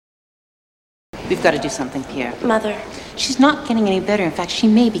We've got to do something, Pierre. Mother. She's not getting any better. In fact, she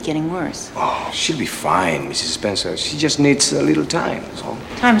may be getting worse. Oh, she'll be fine, Mrs. Spencer. She just needs a little time, that's all.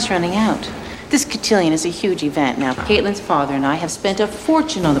 Time's running out. This cotillion is a huge event. Now, Caitlin's father and I have spent a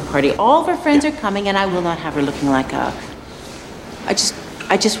fortune on the party. All of her friends are coming, and I will not have her looking like a... I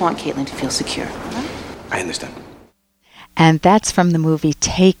just want Caitlin to feel secure. I understand. And that's from the movie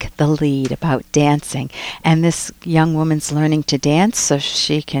Take the Lead, about dancing. And this young woman's learning to dance so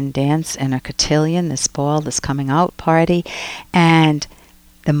she can dance in a cotillion, this ball, this coming out party. And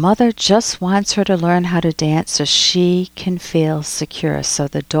the mother just wants her to learn how to dance so she can feel secure, so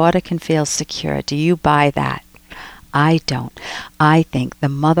the daughter can feel secure. Do you buy that? I don't. I think the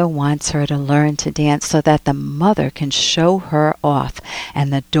mother wants her to learn to dance so that the mother can show her off.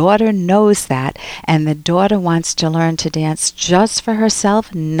 And the daughter knows that, and the daughter wants to learn to dance just for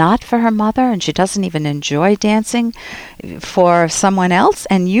herself, not for her mother, and she doesn't even enjoy dancing for someone else,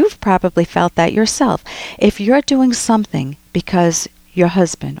 and you've probably felt that yourself. If you're doing something because your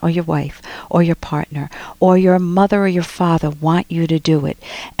husband or your wife or your partner or your mother or your father want you to do it,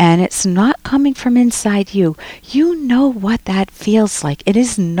 and it's not coming from inside you, you know what that feels like. It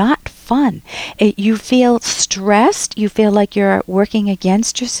is not fun. You feel stressed. You feel like you're working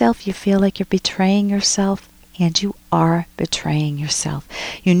against yourself. You feel like you're betraying yourself. And you are betraying yourself.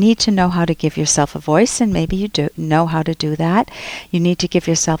 You need to know how to give yourself a voice, and maybe you do know how to do that. You need to give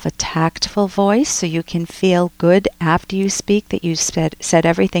yourself a tactful voice so you can feel good after you speak, that you said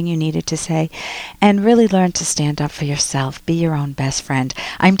everything you needed to say, and really learn to stand up for yourself. Be your own best friend.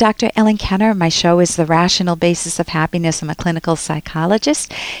 I'm Dr. Ellen Kenner. My show is The Rational Basis of Happiness. I'm a clinical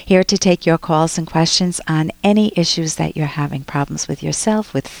psychologist here to take your calls and questions on any issues that you're having, problems with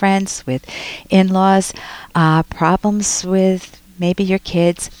yourself, with friends, with in-laws, problems with maybe your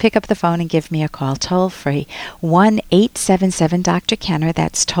kids. Pick up the phone and give me a call, toll free, 1-877-Dr. Kenner.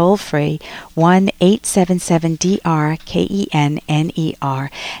 That's toll free,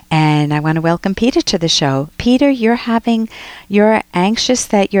 1-877-DRKENNER. And I want to welcome Peter to the show. Peter, you're anxious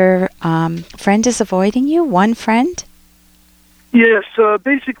that your friend is avoiding you. One friend? Yes.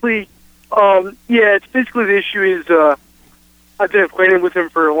 Basically, it's basically the issue is I've been acquainted with him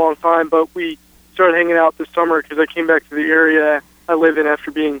for a long time, but we started hanging out this summer because I came back to the area I live in after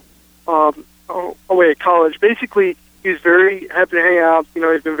being away at college. Basically, he was very happy to hang out. You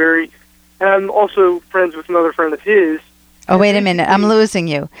know, he's been very... And I'm also friends with another friend of his. Oh, wait a minute. I'm losing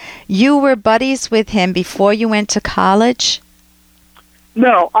you. You were buddies with him before you went to college?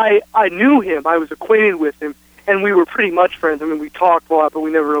 No, I knew him. I was acquainted with him, and we were pretty much friends. I mean, we talked a lot, but we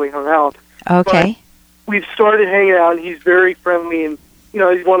never really hung out. Okay. But we've started hanging out, and he's very friendly, and you know,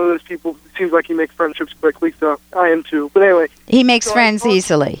 he's one of those people who seems like he makes friendships quickly, so I am too. But anyway. He makes friends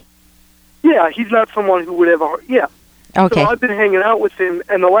easily. Yeah, he's not someone who would have a... Yeah. Okay. So I've been hanging out with him,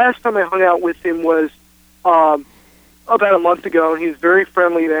 and the last time I hung out with him was about a month ago, and he was very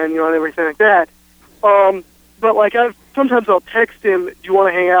friendly then, you know, and everything like that. But, like, sometimes I'll text him, do you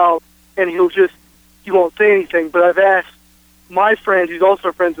want to hang out? And he won't say anything. But I've asked my friend, who's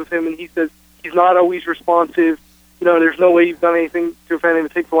also friends with him, and he says he's not always responsive. You know, there's no way you've done anything to offend him.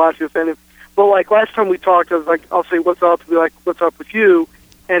 It takes a lot to offend him. But, like, last time we talked, I was like, I'll say, what's up? He'll be like, what's up with you?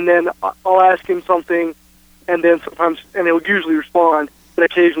 And then I'll ask him something, and then sometimes, and he'll usually respond, but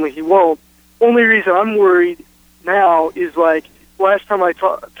occasionally he won't. Only reason I'm worried now is, like, last time I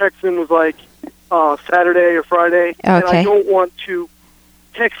texted him was, like, Saturday or Friday. Okay. And I don't want to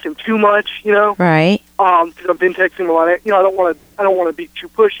text him too much, you know? Right. Because I've been texting him a lot. You know, I don't want to be too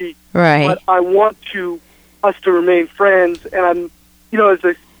pushy. Right. But I want us to remain friends, and I'm, you know, as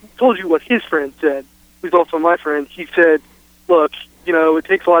I told you what his friend said, who's also my friend, he said, look, you know, it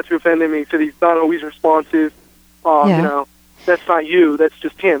takes a lot to offend him. He said he's not always responsive. You know, that's not you, that's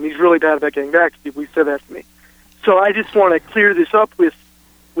just him. He's really bad about getting back to people. He said that to me. So I just want to clear this up with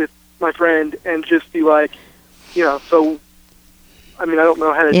my friend and just be like, you know, so, I mean, I don't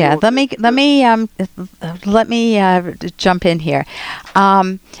know how to Yeah, let me jump in here.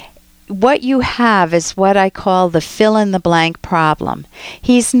 What you have is what I call the fill-in-the-blank problem.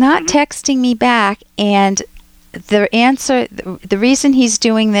 He's not texting me back, and the reason he's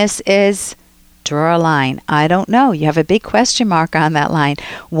doing this is draw a line. I don't know. You have a big question mark on that line.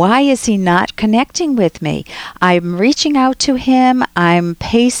 Why is he not connecting with me? I'm reaching out to him. I'm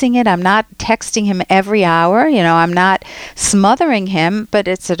pacing it. I'm not texting him every hour. You know, I'm not smothering him, but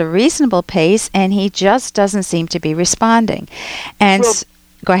it's at a reasonable pace, and he just doesn't seem to be responding. And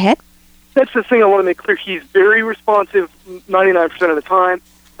go ahead. That's the thing I want to make clear. He's very responsive 99% of the time,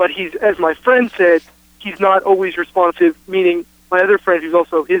 but he's, as my friend said, he's not always responsive, meaning my other friend, who's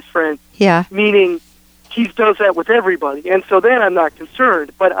also his friend, meaning he does that with everybody. And so then I'm not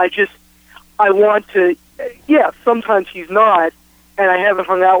concerned, but I I want to, sometimes he's not, and I haven't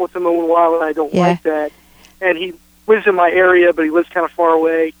hung out with him in a while, and I don't like that. And he lives in my area, but he lives kind of far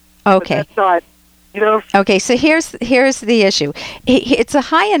away. Okay. But that's not, Okay, so here's the issue. It's a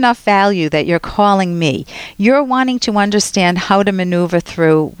high enough value that you're calling me. You're wanting to understand how to maneuver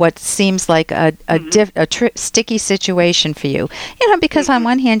through what seems like a sticky situation for you. Because on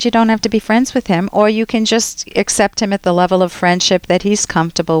one hand, you don't have to be friends with him, or you can just accept him at the level of friendship that he's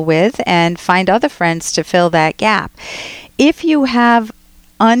comfortable with and find other friends to fill that gap. If you have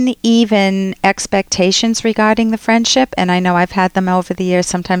uneven expectations regarding the friendship, and I know I've had them over the years.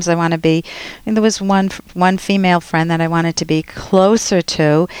 Sometimes I want to be, and there was one female friend that I wanted to be closer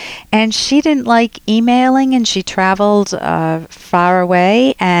to, and she didn't like emailing, and she traveled far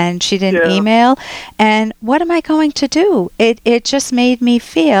away, and she didn't email. And what am I going to do? It just made me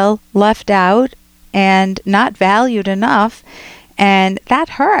feel left out and not valued enough, and that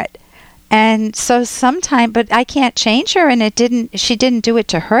hurt. And so but I can't change her, and she didn't do it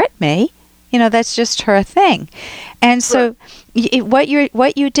to hurt me. That's just her thing. And so what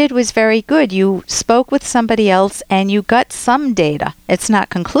you did was very good. You spoke with somebody else, and you got some data. It's not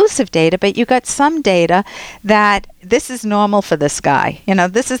conclusive data, but you got some data that this is normal for this guy.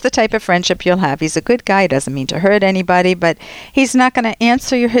 This is the type of friendship you'll have. He's a good guy. Doesn't mean to hurt anybody, but he's not going to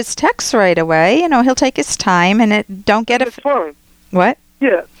answer his texts right away. He'll take his time, and don't get it. Fine. What?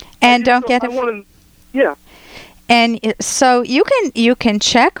 Yeah. And don't get it. And so you can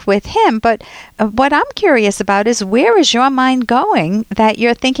check with him, but what I'm curious about is, where is your mind going that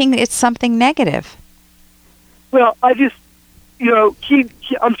you're thinking it's something negative? Well, I just,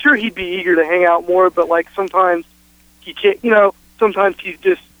 I'm sure he'd be eager to hang out more, but sometimes he can't. Sometimes he's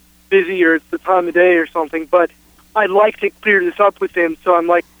just busy, or it's the time of day or something. But I'd like to clear this up with him. So I'm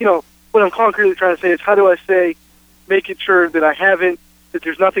what I'm concretely trying to say is, how do I make it sure that that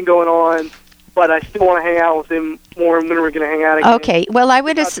there's nothing going on, but I still want to hang out with him more, and when we're going to hang out again. Okay. Well, I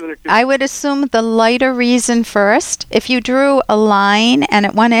would assume the lighter reason first. If you drew a line, and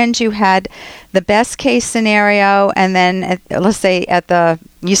at one end you had the best case scenario, and then let's say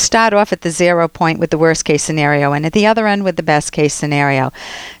you start off at the 0 point with the worst case scenario, and at the other end with the best case scenario.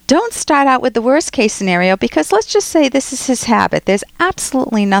 Don't start out with the worst case scenario, because let's just say this is his habit. There's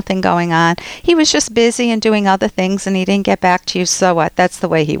absolutely nothing going on. He was just busy and doing other things, and he didn't get back to you. So what? That's the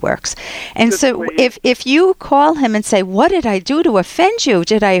way he works. And so if you call him and say, what did I do to offend you?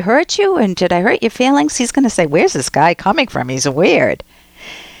 Did I hurt you? And did I hurt your feelings? He's going to say, where's this guy coming from? He's weird.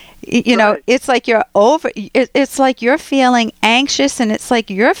 It's like it's like you're feeling anxious, and it's like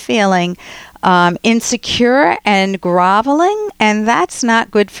you're feeling insecure and groveling, and that's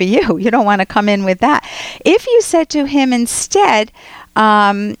not good for you. You don't want to come in with that. If you said to him instead,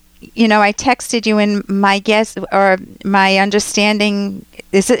 I texted you, and my guess or my understanding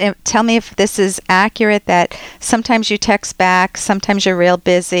tell me if this is accurate, that sometimes you text back, sometimes you're real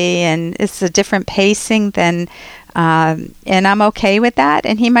busy, and it's a different pacing than, and I'm okay with that.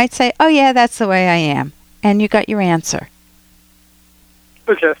 And he might say, oh yeah, that's the way I am. And you got your answer.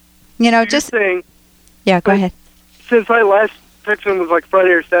 Okay. So just saying. Yeah, go ahead. Since I last texted him was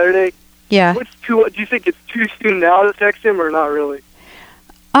Friday or Saturday. Yeah. Do you think it's too soon now to text him, or not really?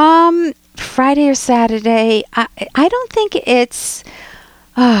 Friday or Saturday. I don't think it's.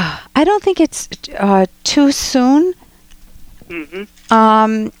 I don't think it's too soon. Mm-hmm.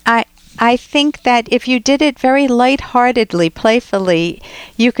 I think that if you did it very lightheartedly, playfully,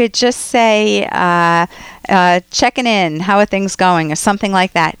 you could just say, checking in, how are things going, or something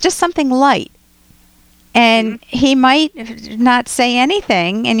like that. Just something light. And he might not say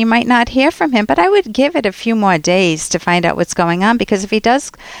anything, and you might not hear from him, but I would give it a few more days to find out what's going on, because if he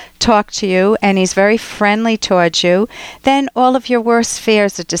does talk to you and he's very friendly towards you, then all of your worst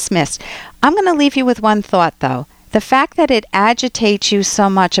fears are dismissed. I'm going to leave you with one thought, though. The fact that it agitates you so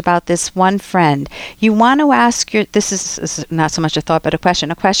much about this one friend, you want to ask this is not so much a thought, but a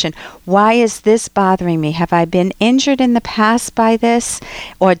question, why is this bothering me? Have I been injured in the past by this?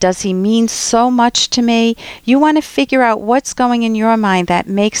 Or does he mean so much to me? You want to figure out what's going in your mind that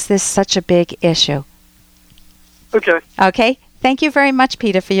makes this such a big issue. Okay. Okay? Thank you very much,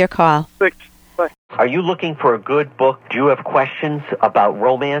 Peter, for your call. Thanks. Bye. Are you looking for a good book? Do you have questions about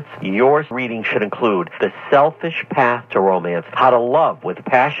romance? Your reading should include The Selfish Path to Romance, How to Love with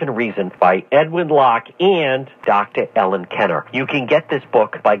Passion and Reason by Edwin Locke and Dr. Ellen Kenner. You can get this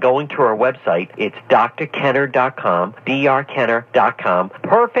book by going to our website. It's drkenner.com, drkenner.com.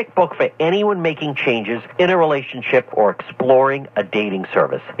 Perfect book for anyone making changes in a relationship or exploring a dating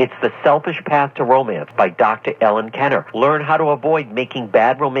service. It's The Selfish Path to Romance by Dr. Ellen Kenner. Learn how to avoid making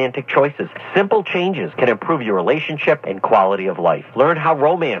bad romantic choices. Simple changes changes can improve your relationship and quality of life. Learn how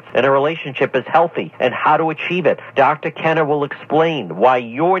romance in a relationship is healthy and how to achieve it. Dr. Kenner will explain why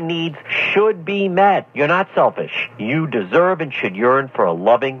your needs should be met. You're not selfish. You deserve and should yearn for a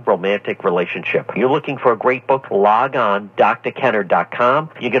loving, romantic relationship. You're looking for a great book? Log on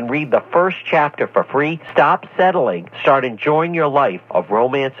drkenner.com. You can read the first chapter for free. Stop settling. Start enjoying your life of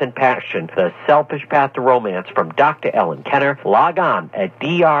romance and passion. The Selfish Path to Romance from Dr. Ellen Kenner. Log on at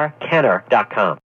drkenner.com.